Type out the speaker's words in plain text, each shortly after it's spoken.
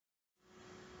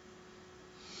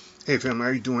Hey fam, how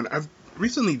you doing? I've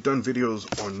recently done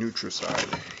videos on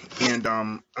Nutricide, and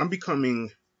I'm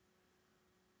becoming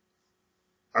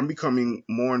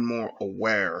more and more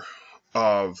aware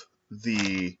of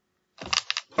the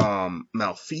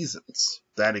malfeasance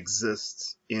that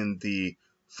exists in the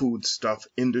food stuff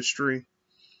industry,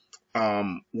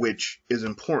 which is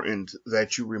important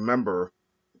that you remember.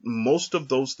 Most of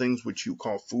those things which you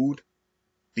call food,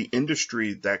 the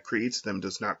industry that creates them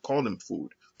does not call them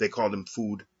food. They call them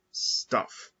food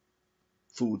stuff.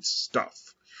 Food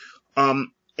stuff.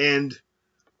 And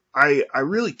I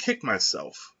really kick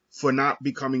myself for not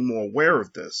becoming more aware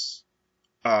of this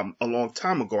a long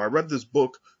time ago. I read this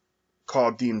book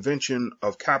called The Invention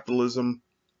of Capitalism,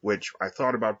 which I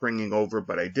thought about bringing over,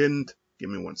 but I didn't. Give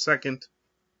me 1 second.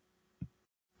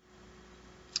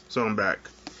 So I'm back.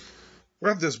 I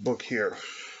read this book here,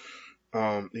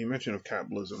 The Invention of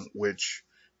Capitalism, which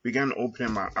began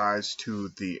opening my eyes to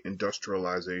the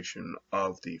industrialization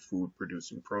of the food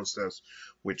producing process,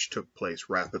 which took place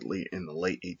rapidly in the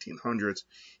late 1800s,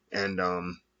 and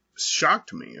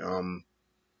shocked me.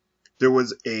 There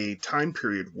was a time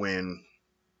period when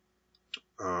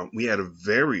we had a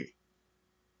very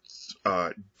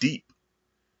deep,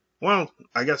 well,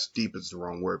 I guess deep is the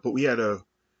wrong word, but we had a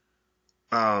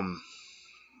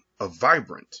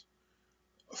vibrant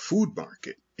food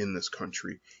market in this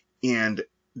country. And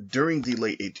during the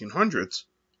late 1800s,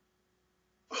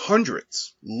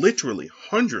 literally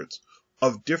hundreds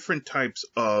of different types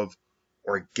of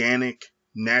organic,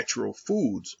 natural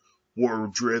foods were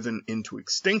driven into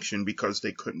extinction because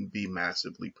they couldn't be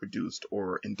massively produced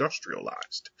or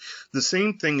industrialized. The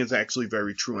same thing is actually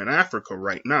very true in Africa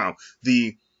right now.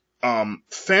 The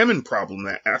famine problem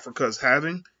that Africa is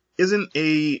having isn't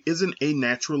a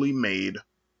naturally made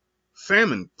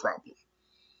famine problem.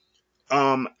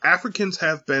 Africans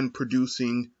have been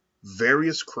producing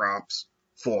various crops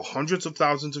for hundreds of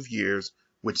thousands of years,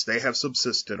 which they have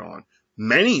subsisted on.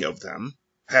 Many of them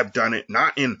have done it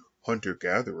not in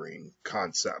hunter-gathering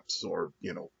concepts or,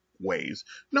 ways.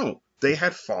 No, they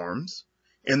had farms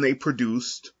and they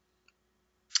produced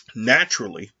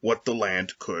naturally what the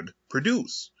land could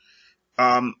produce.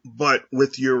 But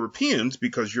with Europeans,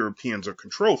 because Europeans are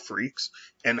control freaks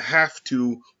and have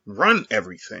to run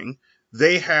everything,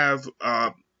 they have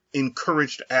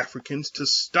encouraged Africans to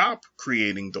stop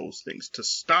creating those things, to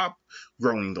stop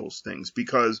growing those things,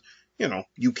 because,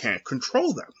 you can't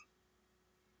control them.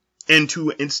 And to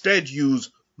instead use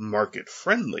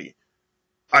market-friendly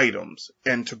items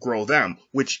and to grow them,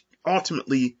 which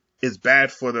ultimately is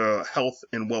bad for the health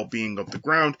and well-being of the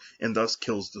ground and thus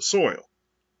kills the soil,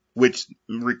 which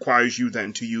requires you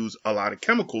then to use a lot of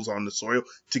chemicals on the soil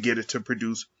to get it to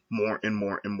produce more and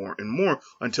more and more and more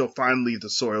until finally the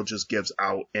soil just gives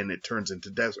out and it turns into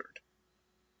desert.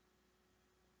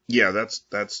 Yeah, that's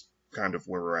kind of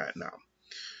where we're at now.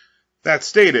 That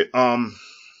stated,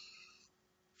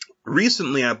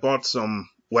 recently I bought some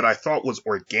what I thought was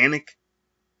organic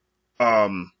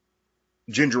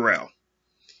ginger ale,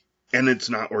 and it's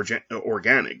not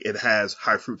organic. It has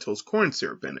high fructose corn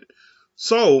syrup in it.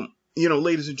 So,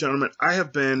 ladies and gentlemen, I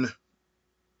have been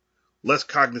less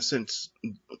cognizant.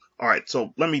 All right,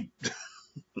 so let me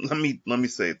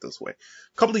say it this way.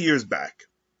 A couple of years back,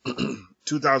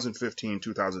 2015,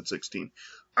 2016,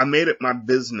 I made it my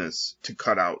business to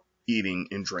cut out eating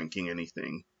and drinking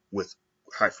anything with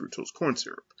high fructose corn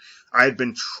syrup. I had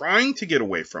been trying to get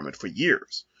away from it for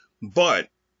years, but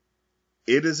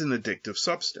it is an addictive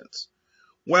substance.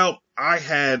 Well, I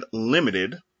had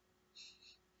limited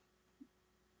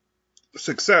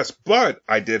success, but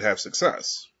I did have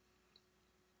success.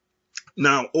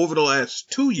 Now, over the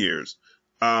last 2 years,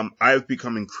 I have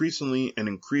become increasingly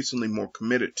more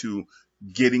committed to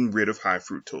getting rid of high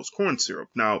fructose corn syrup.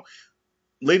 Now,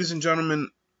 ladies and gentlemen,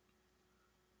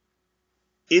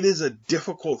 it is a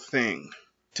difficult thing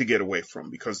to get away from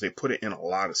because they put it in a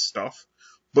lot of stuff.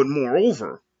 But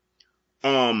moreover,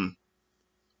 your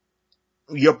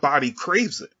body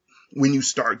craves it when you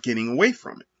start getting away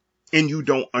from it. And you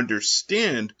don't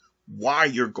understand why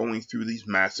you're going through these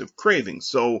massive cravings.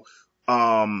 So,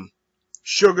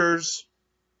 sugars,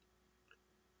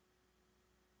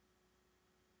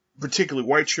 particularly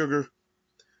white sugar,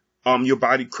 your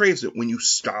body craves it when you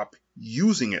stop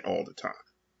using it all the time.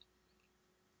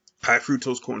 High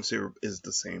fructose corn syrup is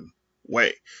the same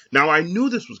way. Now, I knew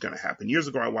this was going to happen. Years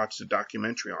ago, I watched a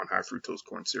documentary on high fructose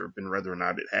corn syrup and whether or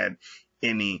not it had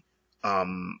any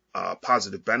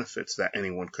positive benefits that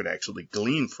anyone could actually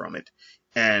glean from it.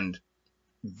 And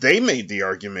they made the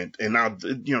argument, and now,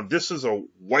 this is a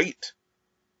white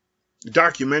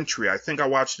documentary. I think I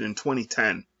watched it in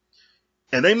 2010.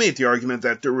 And they made the argument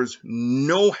that there was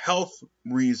no health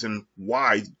reason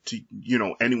why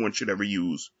anyone should ever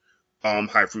use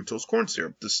high fructose corn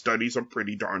syrup. The studies are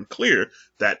pretty darn clear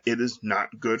that it is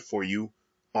not good for you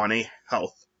on a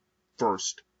health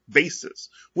first basis.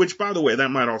 Which, by the way, that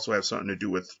might also have something to do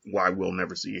with why we'll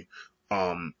never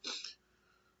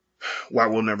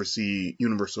see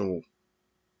universal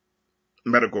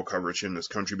medical coverage in this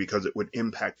country, because it would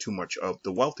impact too much of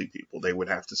the wealthy people. They would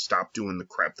have to stop doing the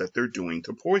crap that they're doing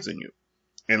to poison you.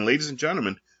 And ladies and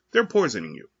gentlemen, they're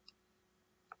poisoning you.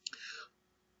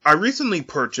 I recently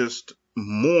purchased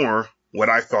more what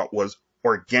I thought was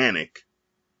organic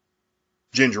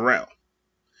ginger ale.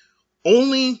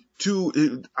 I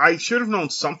should have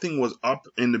known something was up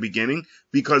in the beginning,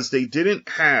 because they didn't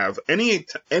have any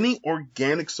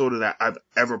organic soda that I've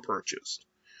ever purchased.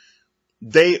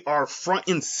 They are front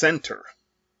and center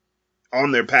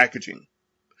on their packaging,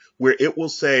 where it will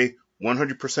say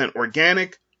 100%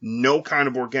 organic, no kind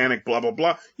of organic, blah, blah,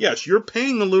 blah. Yes, you're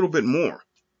paying a little bit more.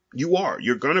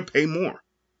 You're going to pay more.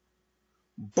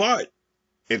 But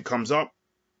it comes up,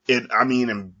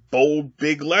 in bold,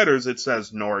 big letters, it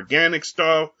says no organic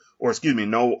stuff,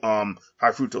 no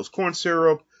high fructose corn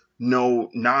syrup, no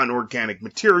non-organic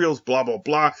materials, blah, blah,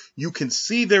 blah. You can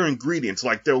see their ingredients.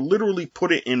 Like, they'll literally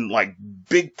put it in, like,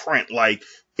 big print, like,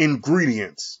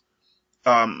 ingredients.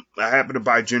 I happen to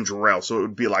buy ginger ale, so it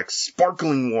would be like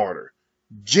sparkling water,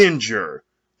 ginger,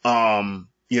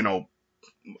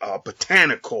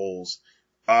 botanicals,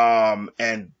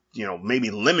 and, maybe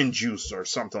lemon juice or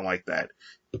something like that.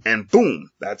 And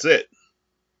boom, that's it.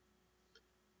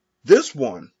 This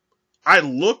one, I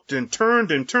looked and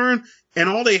turned, and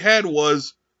all they had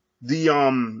was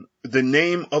the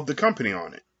name of the company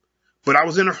on it. But I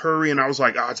was in a hurry, and I was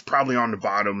like, it's probably on the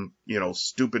bottom,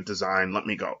 stupid design, let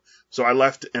me go. So I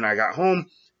left, and I got home,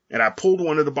 and I pulled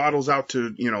one of the bottles out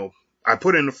to, I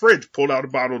put it in the fridge, pulled out a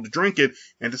bottle to drink it,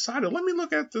 and decided, let me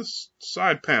look at this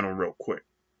side panel real quick.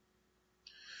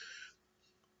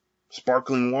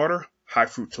 Sparkling water, high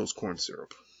fructose corn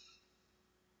syrup.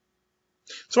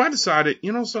 So I decided,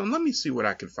 let me see what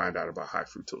I can find out about high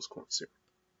fructose corn syrup.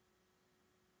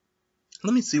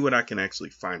 Let me see what I can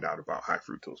actually find out about high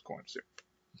fructose corn syrup.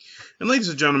 And ladies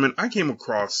and gentlemen, I came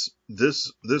across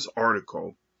this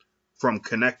article from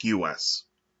Connect US.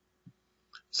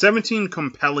 17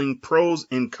 compelling pros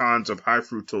and cons of high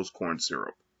fructose corn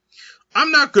syrup.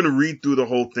 I'm not going to read through the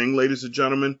whole thing, ladies and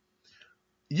gentlemen.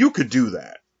 You could do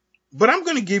that. But I'm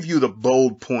going to give you the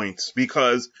bold points,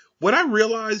 because what I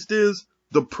realized is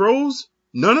the pros,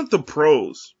 none of the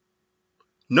pros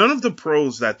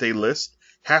that they list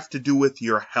have to do with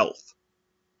your health.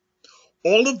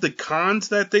 All of the cons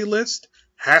that they list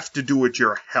have to do with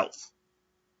your health.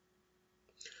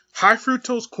 High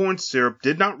fructose corn syrup,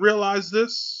 did not realize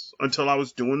this until I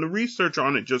was doing the research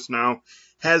on it just now,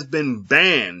 has been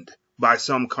banned by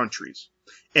some countries.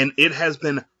 And it has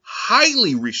been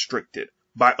highly restricted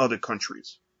by other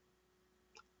countries.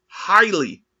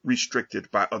 Highly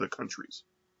restricted by other countries.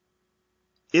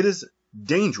 It is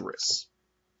dangerous.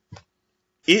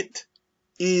 It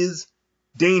is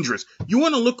dangerous. You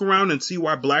want to look around and see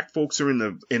why black folks are in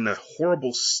the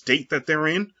horrible state that they're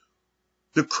in?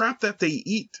 The crap that they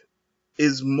eat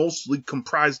is mostly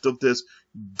comprised of this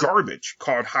garbage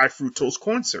called high fructose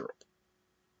corn syrup,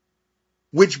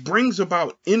 which brings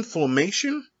about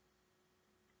inflammation.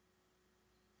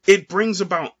 It brings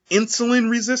about insulin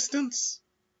resistance.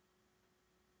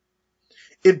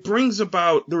 It brings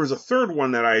about, there was a third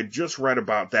one that I had just read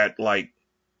about that,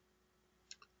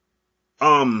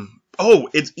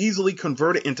 it's easily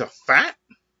converted into fat.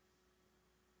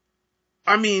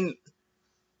 I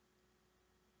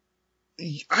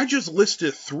just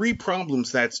listed 3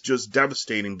 problems that's just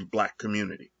devastating the black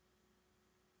community.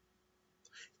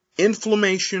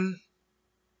 Inflammation,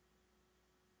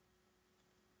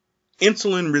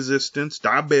 insulin resistance,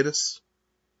 diabetes,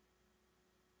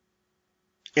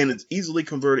 and it's easily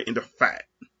converted into fat.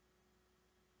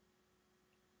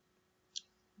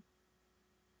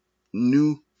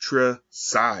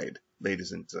 Nutricide,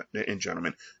 ladies and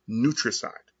gentlemen.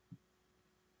 Nutricide.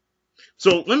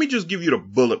 So let me just give you the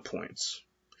bullet points.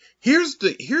 Here's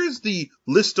the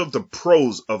list of the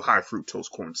pros of high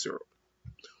fructose corn syrup.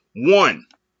 1,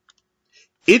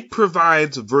 it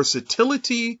provides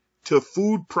versatility to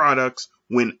food products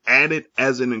when added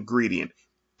as an ingredient.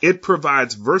 It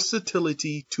provides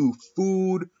versatility to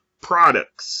food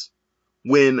products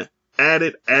when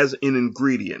added as an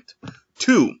ingredient.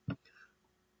 2,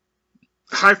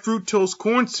 high fructose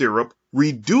corn syrup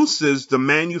reduces the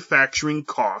manufacturing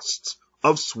costs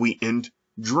of sweetened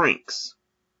drinks.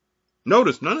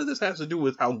 Notice, none of this has to do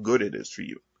with how good it is for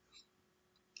you.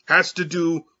 Has to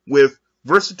do with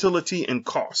versatility and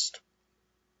cost.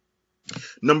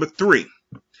 Number 3,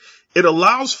 it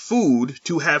allows food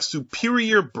to have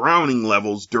superior browning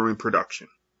levels during production.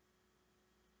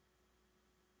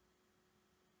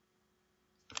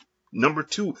 Number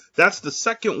 2, that's the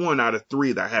second one out of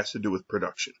 3 that has to do with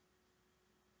production.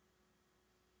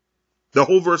 The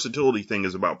whole versatility thing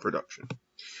is about production.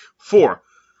 4,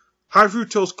 high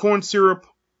fructose corn syrup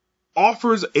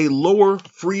offers a lower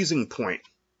freezing point.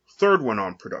 Third one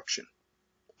on production.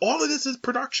 All of this is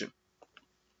production.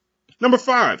 Number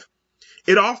 5,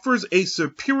 it offers a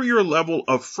superior level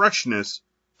of freshness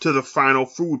to the final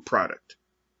food product.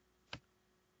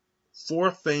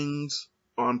 4 things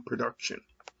on production.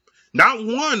 Not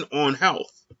one on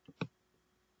health.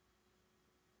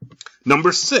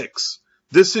 Number 6,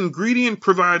 this ingredient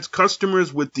provides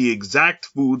customers with the exact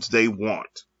foods they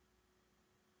want.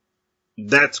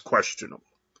 That's questionable.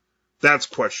 That's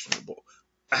questionable.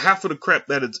 Half of the crap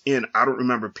that it's in, I don't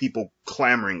remember people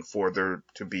clamoring for there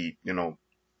to be,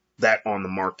 that on the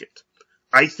market.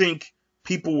 I think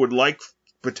people would like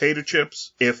potato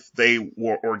chips if they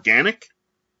were organic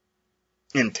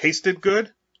and tasted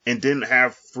good and didn't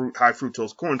have high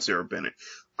fructose corn syrup in it.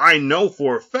 I know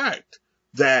for a fact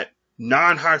that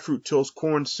non-high fructose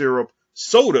corn syrup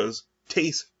sodas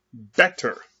taste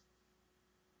better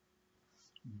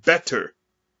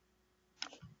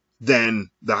than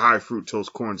the high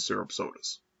fructose corn syrup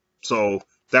sodas. So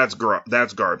that's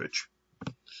garbage.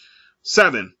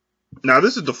 7. Now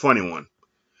this is the funny one.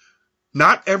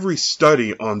 Not every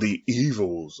study on the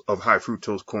evils of high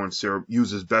fructose corn syrup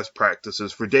uses best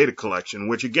practices for data collection,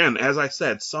 which again, as I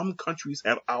said, some countries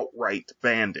have outright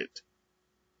banned it.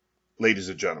 Ladies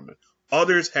and gentlemen.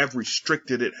 Others have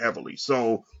restricted it heavily.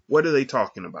 So what are they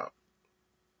talking about?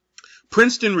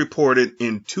 Princeton reported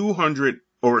in 2010,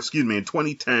 this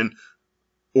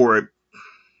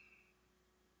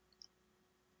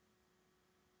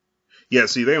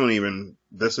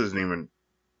isn't even,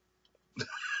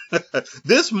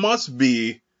 this must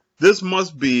be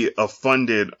a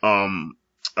funded, an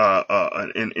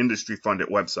industry funded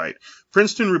website.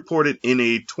 Princeton reported in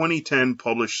a 2010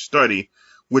 published study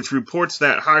which reports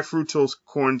that high fructose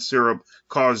corn syrup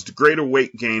caused greater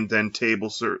weight gain than table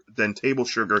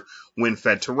sugar when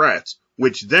fed to rats,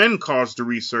 which then caused the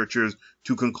researchers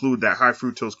to conclude that high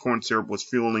fructose corn syrup was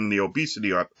fueling the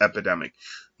obesity epidemic.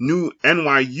 New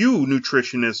NYU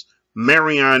nutritionist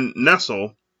Marianne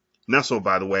Nestle,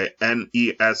 by the way,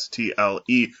 Nestle.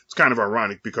 It's kind of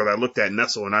ironic because I looked at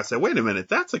Nestle and I said, wait a minute,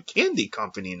 that's a candy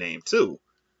company name too.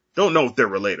 Don't know if they're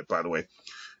related, by the way.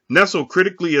 Nestle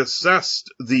critically assessed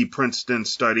the Princeton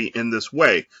study in this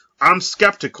way. I'm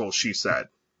skeptical, she said.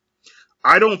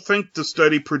 I don't think the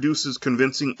study produces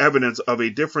convincing evidence of a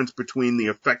difference between the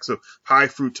effects of high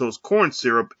fructose corn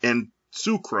syrup and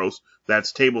sucrose,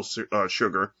 that's table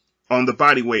sugar, on the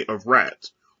body weight of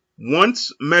rats.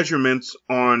 Once measurements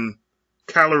on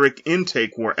caloric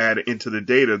intake were added into the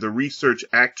data, the research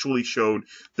actually showed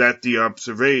that the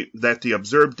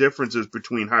observed differences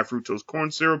between high fructose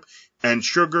corn syrup and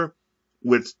sugar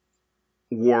were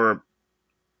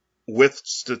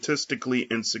statistically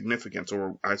insignificant,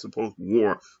 or I suppose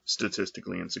were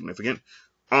statistically insignificant.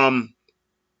 They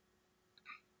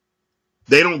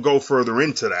don't go further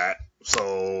into that,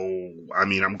 so, I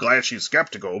mean, I'm glad she's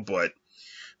skeptical, but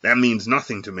that means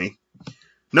nothing to me.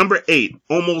 Number 8,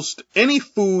 almost any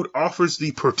food offers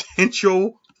the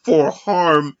potential for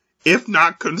harm if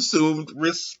not consumed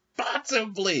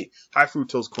responsibly. High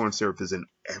fructose corn syrup is in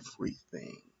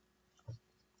everything.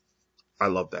 I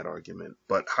love that argument,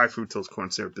 but high fructose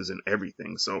corn syrup is in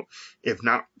everything. So if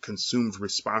not consumed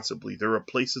responsibly, there are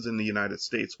places in the United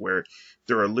States where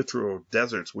there are literal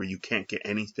deserts where you can't get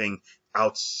anything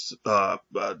out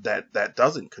that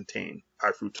doesn't contain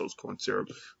high fructose corn syrup.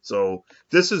 So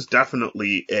this is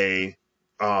definitely a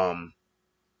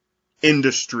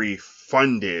industry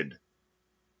funded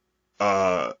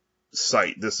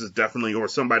site. This is definitely, or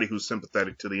somebody who's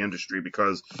sympathetic to the industry,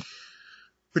 because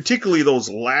particularly those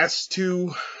last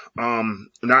two,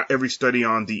 not every study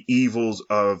on the evils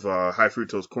of high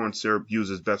fructose corn syrup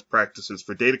uses best practices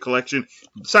for data collection.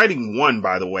 Citing one,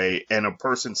 by the way, and a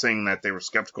person saying that they were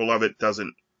skeptical of it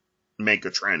doesn't make a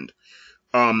trend.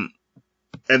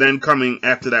 And then coming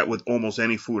after that with almost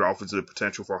any food offers the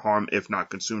potential for harm if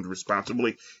not consumed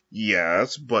responsibly.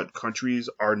 Yes, but countries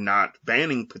are not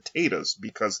banning potatoes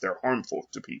because they're harmful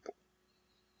to people.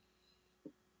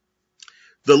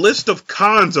 The list of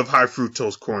cons of high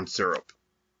fructose corn syrup.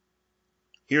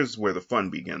 Here's where the fun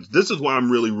begins. This is why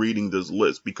I'm really reading this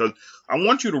list, because I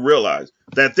want you to realize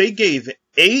that they gave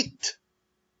 8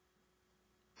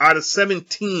 out of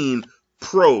 17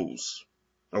 pros.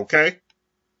 Okay?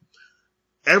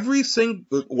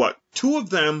 Two of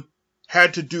them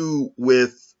had to do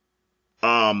with,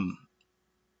 one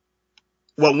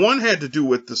had to do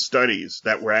with the studies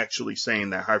that were actually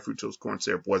saying that high fructose corn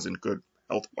syrup wasn't good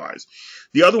health-wise.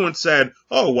 The other one said,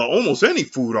 almost any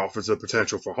food offers a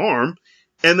potential for harm.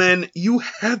 And then you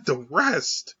had the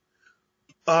rest.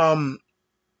 5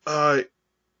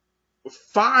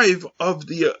 of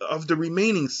the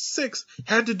remaining 6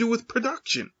 had to do with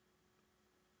production.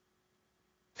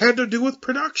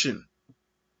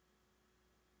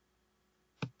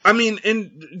 I mean,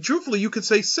 and truthfully, you could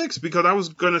say 6 because I was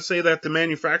going to say that the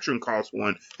manufacturing cost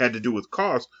one had to do with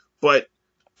cost, but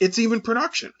it's even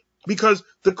production because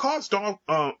the cost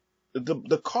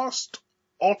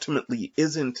ultimately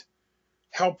isn't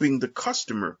helping the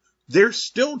customer. They're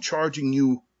still charging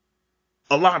you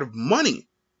a lot of money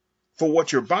for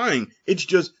what you're buying. It's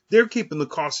just they're keeping the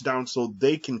cost down so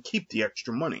they can keep the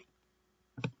extra money.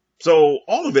 So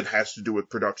all of it has to do with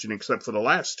production except for the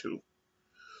last 2.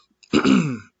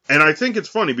 And I think it's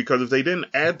funny because if they didn't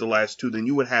add the last 2, then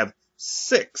you would have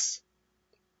 6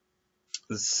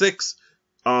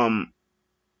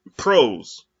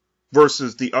 pros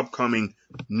versus the upcoming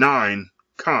 9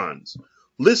 cons.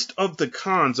 List of the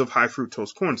cons of high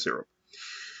fructose corn syrup.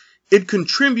 It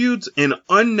contributes an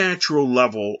unnatural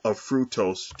level of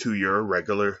fructose to your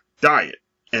regular diet,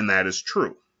 and that is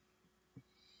true.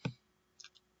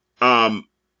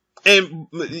 And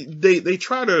they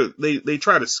try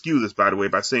to skew this, by the way,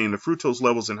 by saying the fructose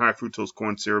levels in high fructose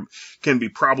corn syrup can be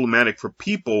problematic for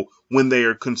people when they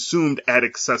are consumed at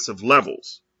excessive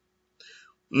levels.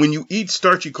 When you eat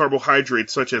starchy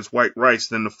carbohydrates such as white rice,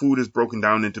 then the food is broken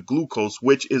down into glucose,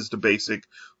 which is the basic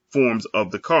forms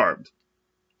of the carb.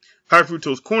 High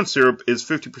fructose corn syrup is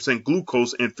 50%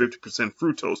 glucose and 50%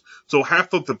 fructose, so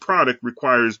half of the product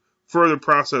requires further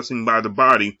processing by the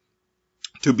body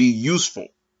to be useful.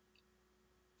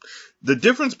 The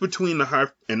difference between the high,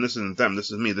 and this isn't them,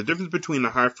 this is me, the difference between the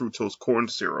high fructose corn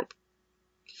syrup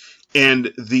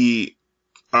and the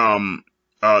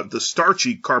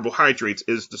starchy carbohydrates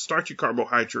is the starchy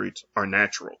carbohydrates are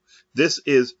natural. This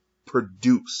is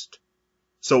produced.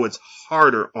 So it's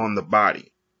harder on the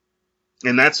body.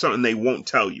 And that's something they won't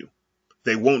tell you.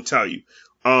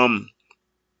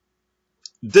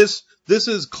 This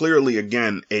is clearly,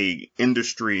 again, a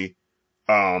industry,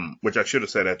 which I should have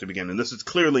said at the beginning. This is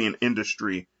clearly an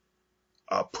industry,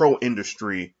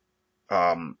 pro-industry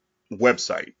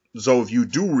website. So if you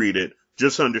do read it,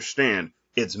 just understand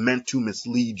it's meant to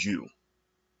mislead you.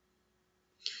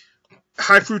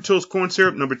 High fructose corn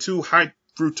syrup. Number 2, high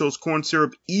fructose corn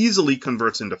syrup easily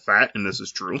converts into fat, and this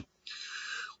is true.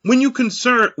 When you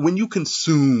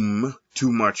consume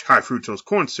too much high fructose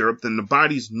corn syrup, then the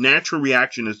body's natural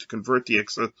reaction is to convert the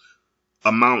excess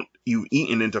amount you've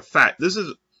eaten into fat.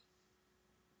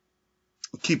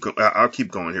 I'll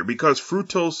keep going here. Because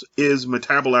fructose is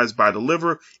metabolized by the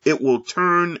liver, it will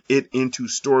turn it into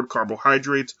stored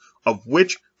carbohydrates, of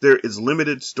which there is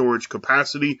limited storage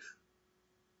capacity.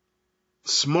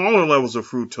 Smaller levels of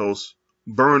fructose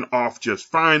burn off just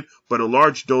fine, but a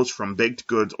large dose from baked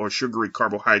goods or sugary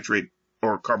carbohydrated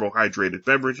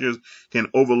beverages can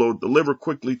overload the liver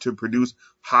quickly to produce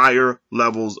higher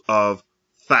levels of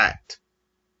fat.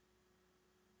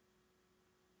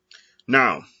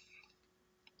 Now,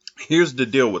 here's the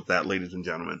deal with that, ladies and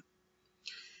gentlemen.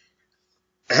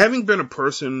 Having been a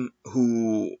person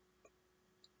who,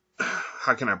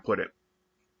 how can I put it,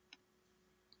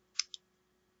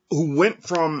 who went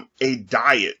from a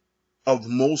diet of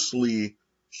mostly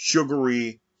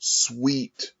sugary,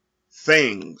 sweet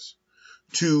things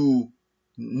to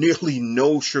nearly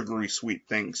no sugary, sweet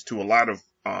things, to a lot of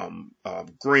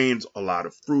grains, a lot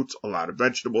of fruits, a lot of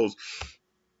vegetables,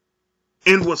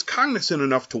 and was cognizant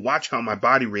enough to watch how my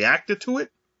body reacted to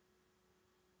it.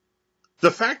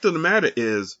 The fact of the matter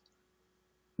is,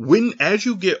 as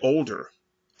you get older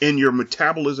and your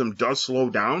metabolism does slow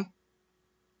down,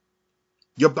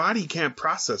 your body can't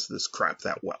process this crap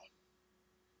that well.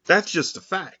 That's just a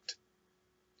fact.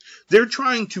 They're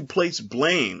trying to place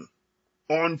blame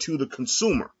onto the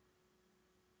consumer.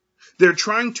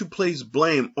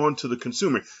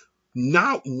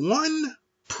 Not one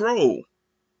pro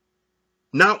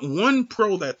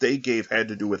that they gave had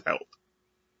to do with health.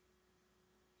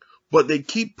 But they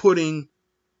keep putting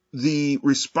the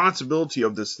responsibility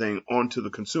of this thing onto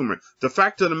the consumer. The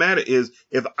fact of the matter is,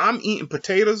 if I'm eating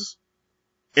potatoes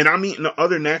and I'm eating the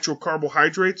other natural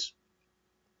carbohydrates,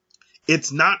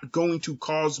 it's not going to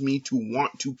cause me to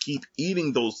want to keep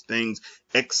eating those things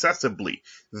excessively.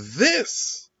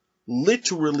 This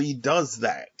literally does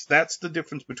that. That's the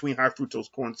difference between high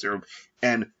fructose corn syrup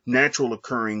and natural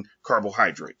occurring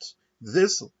carbohydrates.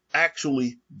 This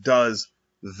actually does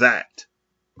that.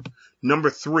 Number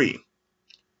 3,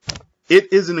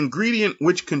 it is an ingredient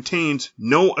which contains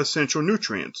no essential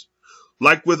nutrients.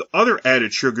 Like with other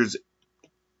added sugars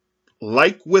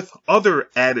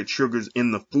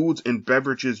in the foods and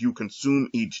beverages you consume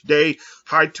each day,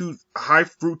 high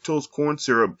fructose corn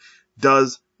syrup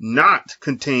does not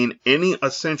contain any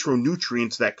essential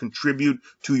nutrients that contribute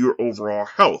to your overall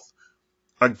health.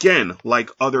 Again, like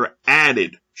other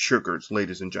added sugars,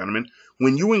 ladies and gentlemen,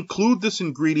 when you include this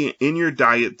ingredient in your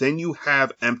diet, then you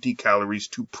have empty calories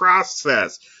to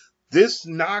process. This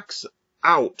knocks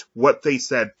out what they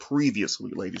said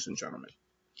previously, ladies and gentlemen.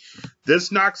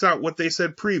 This knocks out what they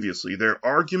said previously. Their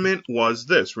argument was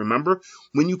this. Remember,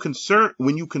 when you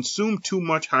consume too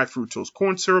much high fructose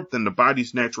corn syrup, then the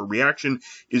body's natural reaction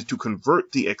is to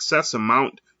convert the excess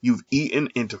amount you've eaten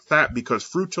into fat. Because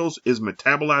fructose is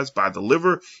metabolized by the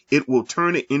liver, it will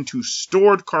turn it into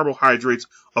stored carbohydrates,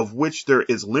 of which there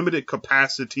is limited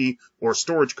capacity or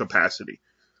storage capacity.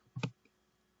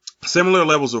 Similar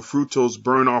levels of fructose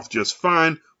burn off just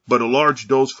fine, but a large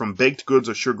dose from baked goods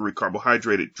or sugary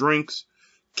carbohydrated drinks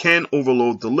can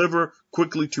overload the liver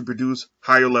quickly to produce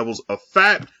higher levels of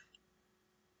fat.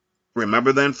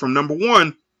 Remember then from number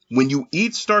 1, when you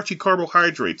eat starchy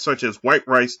carbohydrates such as white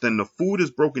rice, then the food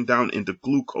is broken down into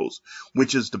glucose,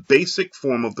 which is the basic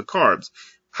form of the carbs.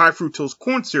 High fructose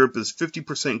corn syrup is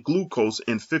 50% glucose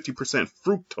and 50%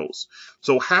 fructose.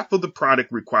 So half of the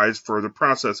product requires further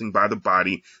processing by the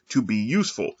body to be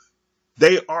useful.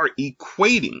 They are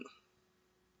equating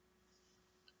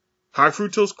high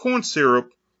fructose corn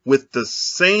syrup with the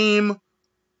same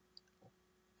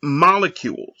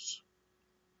molecules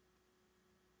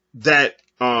that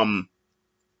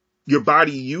your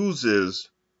body uses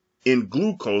in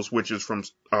glucose, which is from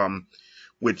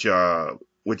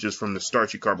the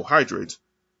starchy carbohydrates,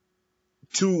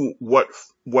 to what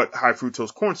high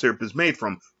fructose corn syrup is made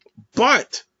from.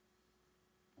 But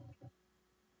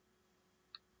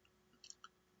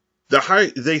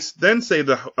they then say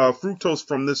the fructose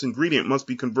from this ingredient must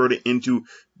be converted into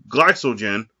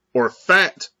glycogen or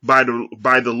fat by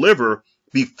the liver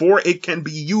before it can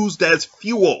be used as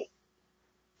fuel.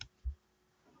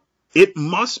 It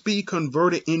must be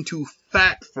converted into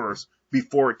fat first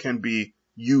before it can be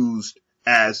used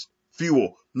as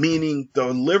fuel, meaning the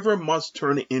liver must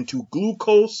turn it into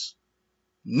glucose.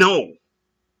 No,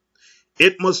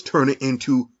 it must turn it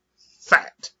into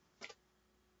fat.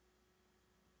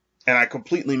 And I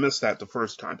completely missed that the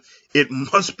first time. It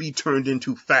must be turned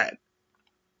into fat,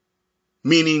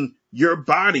 meaning your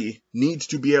body needs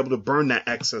to be able to burn that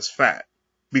excess fat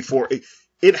before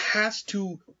it has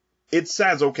to. It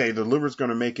says, okay, the liver's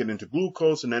going to make it into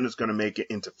glucose, and then it's going to make it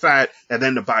into fat, and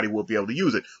then the body will be able to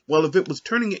use it. Well, if it was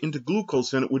turning it into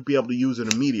glucose, then it would be able to use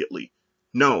it immediately.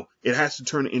 No, it has to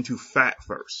turn it into fat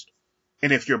first.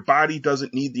 And if your body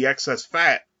doesn't need the excess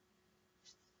fat,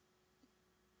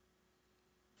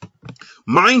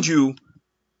 mind you,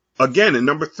 again, in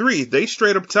number 3, they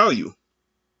straight up tell you,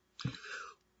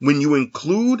 when you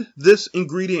include this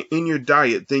ingredient in your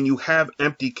diet, then you have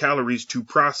empty calories to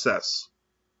process.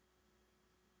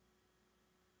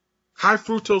 High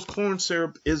fructose corn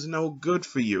syrup is no good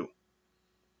for you.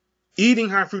 Eating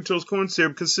high fructose corn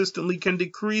syrup consistently can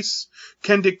decrease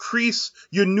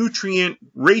your nutrient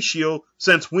ratio,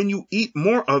 since when you eat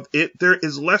more of it, there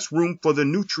is less room for the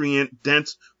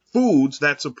nutrient-dense foods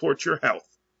that support your health.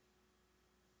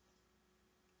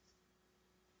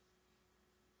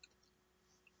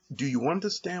 Do you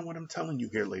understand what I'm telling you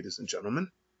here, ladies and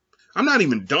gentlemen? I'm not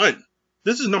even done.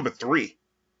 This is number 3.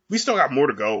 We still got more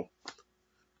to go.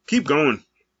 Keep going.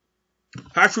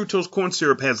 High fructose corn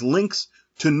syrup has links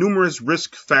to numerous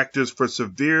risk factors for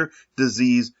severe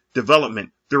disease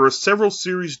development. There are several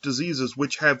serious diseases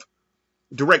which have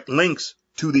direct links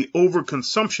to the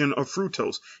overconsumption of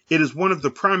fructose. It is one of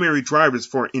the primary drivers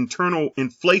for internal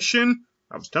inflation,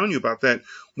 I was telling you about that,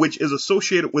 which is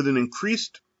associated with an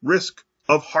increased risk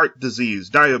of heart disease,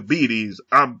 diabetes,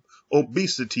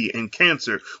 obesity, and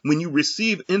cancer. When you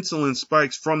receive insulin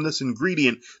spikes from this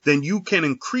ingredient, then you can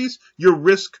increase your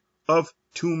risk of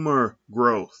tumor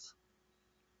growth.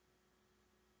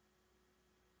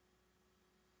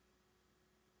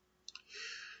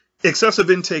 Excessive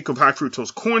intake of high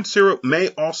fructose corn syrup may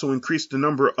also increase the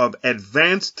number of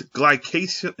advanced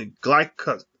advanced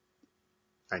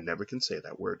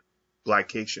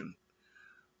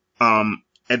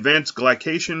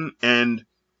glycation and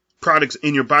products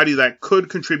in your body that could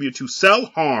contribute to cell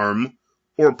harm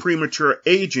or premature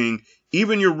aging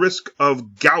Even your risk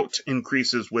of gout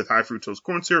increases with high fructose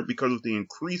corn syrup because of the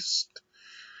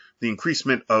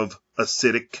increasement of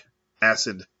acetic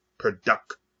acid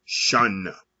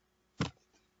production.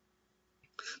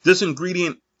 This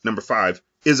ingredient, number 5,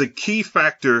 is a key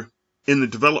factor in the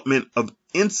development of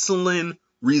insulin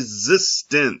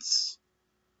resistance.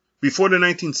 Before the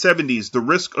 1970s, the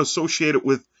risk associated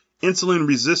with insulin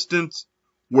resistance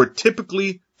were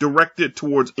typically directed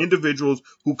towards individuals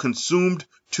who consumed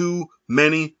too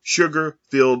many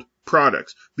sugar-filled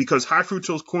products. Because high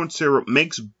fructose corn syrup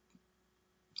makes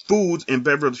foods and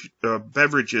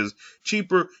beverages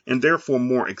cheaper and therefore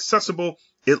more accessible,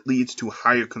 it leads to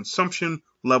higher consumption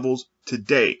levels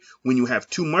today. When you have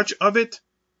too much of it,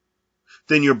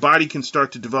 then your body can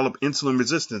start to develop insulin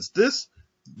resistance.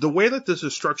 The way that this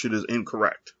is structured is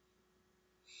incorrect.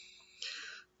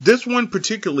 This one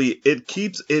particularly,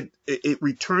 it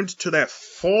returns to that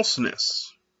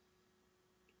falseness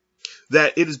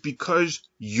that it is because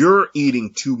you're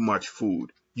eating too much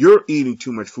food. You're eating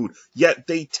too much food. Yet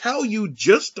they tell you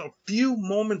just a few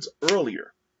moments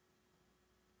earlier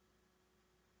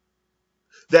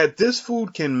that this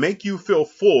food can make you feel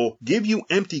full, give you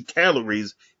empty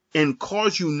calories, and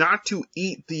cause you not to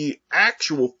eat the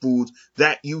actual foods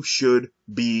that you should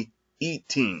be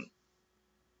eating.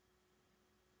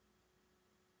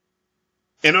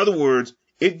 In other words,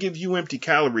 it gives you empty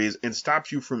calories and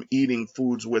stops you from eating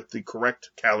foods with the correct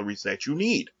calories that you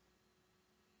need.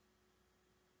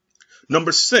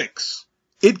 Number 6,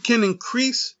 it can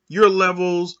increase your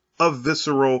levels of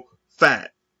visceral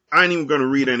fat. I ain't even going to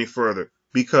read any further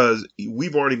because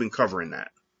we've already been covering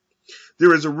that.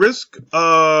 There is a risk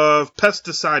of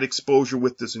pesticide exposure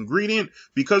with this ingredient.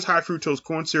 Because high fructose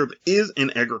corn syrup is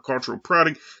an agricultural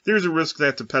product, there is a risk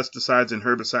that the pesticides and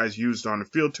herbicides used on the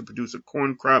field to produce a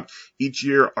corn crop each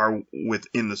year are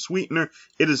within the sweetener.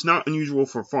 It is not unusual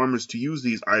for farmers to use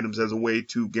these items as a way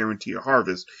to guarantee a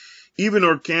harvest. Even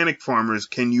organic farmers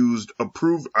can use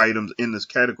approved items in this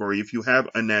category if you have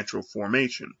a natural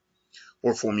formation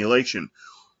or formulation.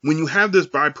 When you have this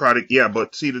byproduct, yeah,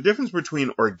 but see, the difference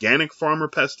between organic farmer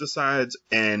pesticides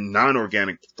and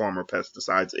non-organic farmer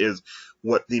pesticides is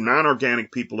what the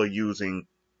non-organic people are using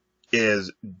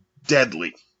is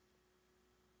deadly.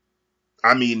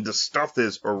 I mean, the stuff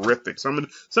is horrific. Some of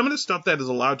the stuff that is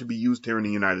allowed to be used here in the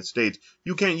United States,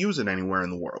 you can't use it anywhere in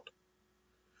the world.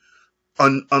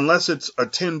 Unless it's a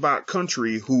tin-bot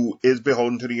country who is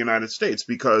beholden to the United States,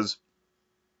 because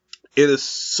it is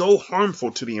so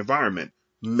harmful to the environment.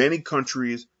 Many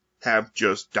countries have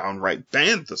just downright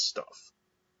banned the stuff.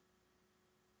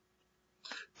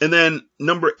 And then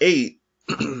number 8,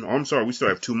 I'm sorry, we still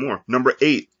have 2 more. Number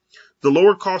 8, the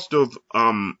lower cost of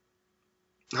high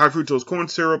fructose corn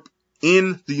syrup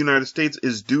in the United States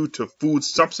is due to food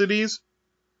subsidies.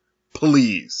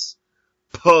 Please.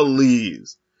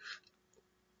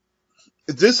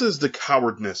 This is the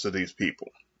cowardness of these people.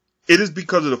 It is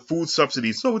because of the food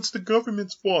subsidies. So it's the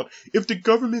government's fault. If the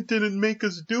government didn't make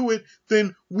us do it,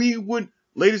 then we would.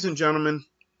 Ladies and gentlemen,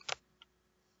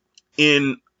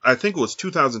 in, I think it was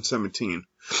 2017,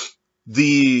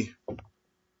 the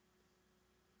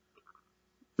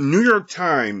New York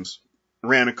Times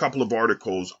ran a couple of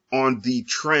articles on the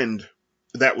trend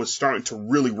that was starting to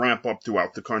really ramp up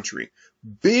throughout the country.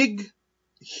 Big,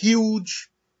 huge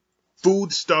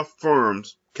foodstuff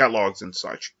firms, Kellogg's and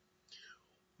such,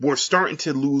 were starting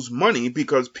to lose money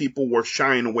because people were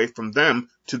shying away from them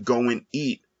to go and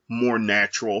eat more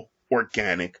natural,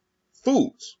 organic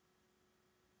foods.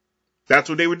 That's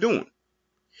what they were doing.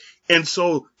 And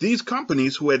so these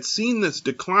companies who had seen this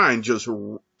decline,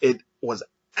 it was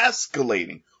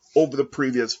escalating over the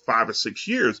previous 5 or 6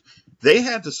 years. They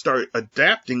had to start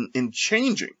adapting and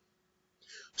changing.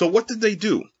 So what did they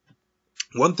do?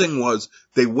 One thing was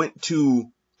they went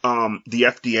to the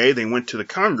FDA, they went to the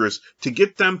Congress to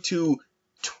get them to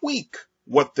tweak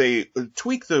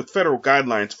the federal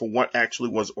guidelines for what actually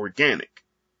was organic.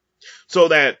 So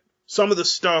that some of the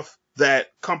stuff that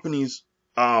companies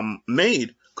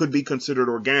made could be considered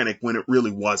organic when it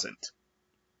really wasn't.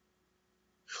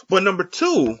 But number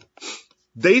 2,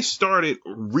 they started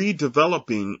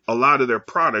redeveloping a lot of their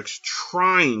products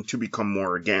trying to become more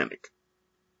organic.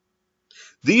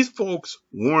 These folks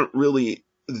weren't really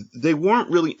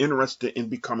interested in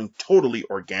becoming totally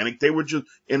organic. They were just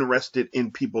interested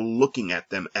in people looking at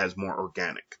them as more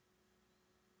organic.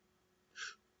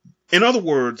 In other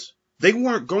words, they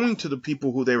weren't going to the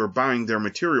people who they were buying their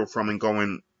material from and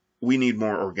going, we need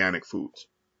more organic foods.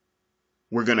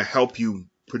 We're going to help you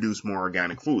produce more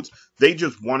organic foods. They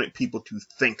just wanted people to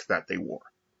think that they were.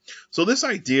 So this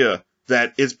idea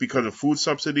that it's because of food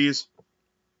subsidies,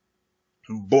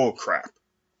 bull crap.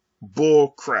 Bull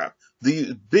crap.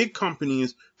 The big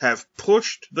companies have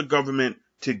pushed the government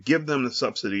to give them the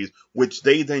subsidies, which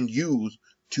they then use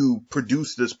to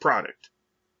produce this product.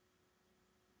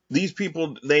 These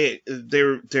people, they're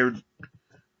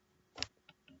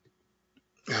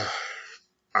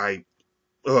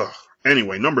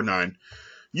anyway, number 9.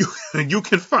 You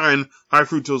can find high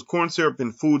fructose corn syrup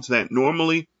in foods that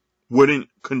normally wouldn't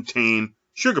contain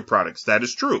sugar products. That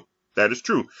is true. That is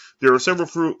true. There are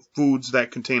several foods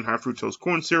that contain high fructose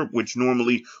corn syrup, which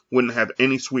normally wouldn't have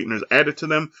any sweeteners added to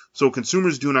them. So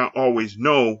consumers do not always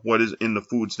know what is in the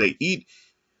foods they eat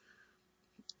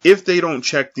if they don't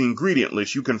check the ingredient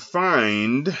list. You can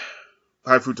find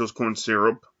high fructose corn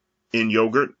syrup in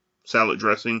yogurt, salad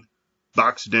dressing,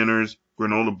 boxed dinners,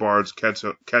 granola bars,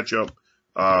 ketchup,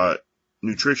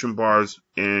 nutrition bars,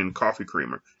 and coffee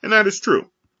creamer. And that is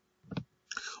true.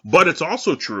 But it's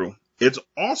also true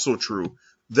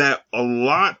that a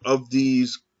lot of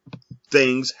these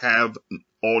things have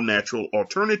all natural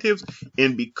alternatives.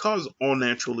 And because all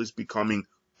natural is becoming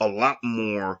a lot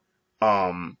more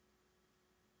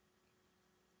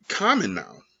common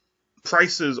now,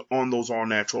 prices on those all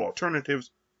natural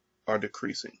alternatives are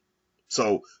decreasing.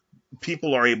 So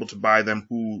people are able to buy them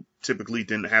who typically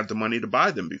didn't have the money to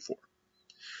buy them before.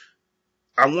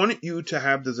 I wanted you to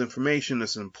have this information.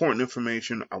 This is important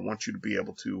information. I want you to be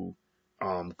able to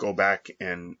go back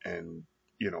and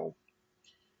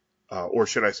or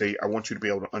should I say, I want you to be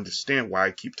able to understand why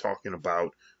I keep talking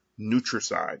about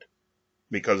Nutricide,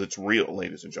 because it's real,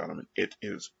 ladies and gentlemen. It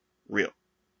is real.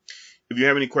 If you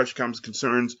have any questions, comments,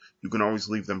 concerns, you can always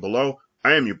leave them below.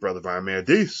 I am your brother Mtima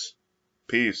Radi.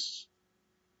 Peace.